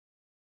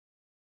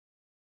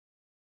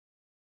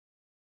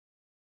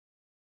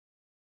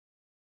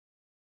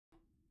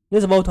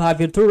It's about to have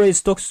your Tilray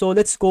stock. So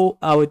let's go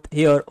out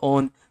here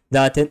on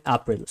that in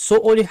April. So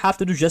all you have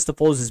to do just to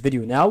pause this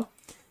video now,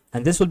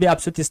 and this will be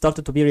absolutely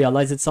started to be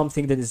realized. It's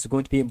something that is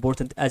going to be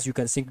important, as you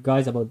can think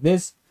guys about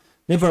this.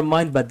 Never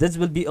mind, but this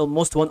will be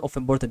almost one of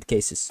important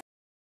cases.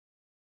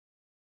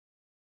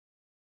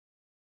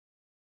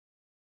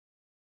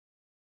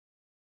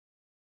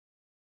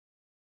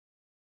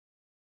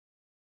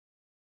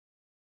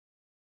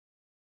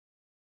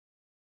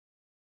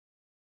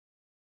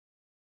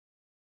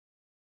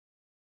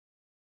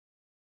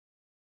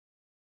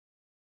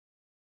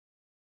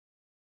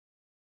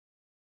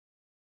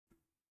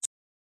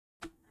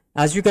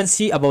 As you can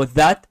see about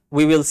that,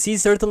 we will see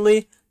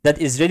certainly that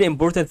is really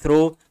important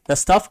through the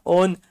stuff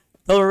on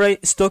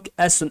TLRY stock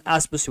as soon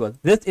as possible.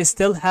 This is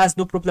still has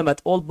no problem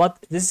at all,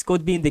 but this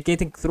could be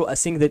indicating through a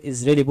thing that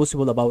is really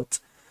possible about.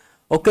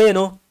 Okay,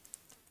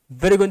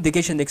 very good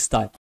indication next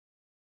time.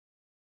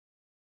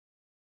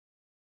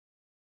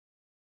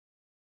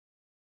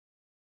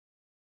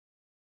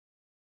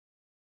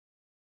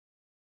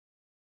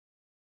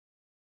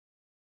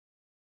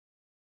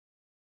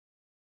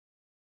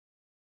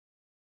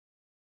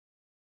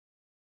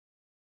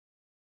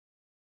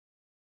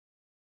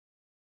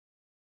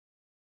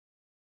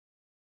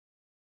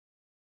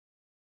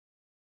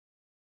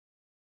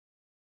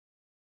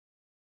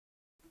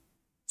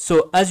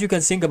 So as you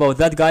can think about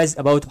that guys,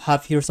 about to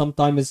have here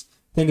sometimes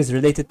things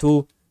related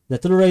to the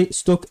Tilray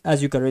stock,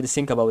 as you can really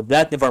think about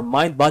that. Never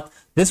mind, but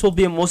this will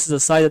be most of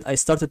the side that I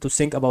started to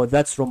think about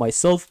that through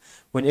myself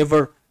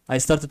whenever I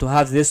started to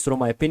have this through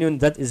my opinion.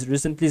 That is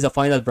recently the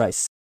final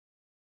price.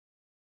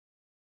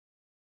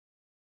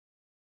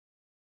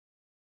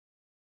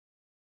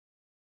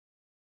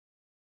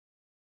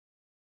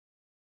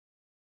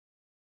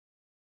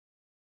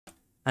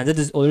 And that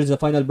is already the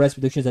final price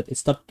prediction that it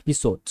started to be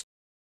sold.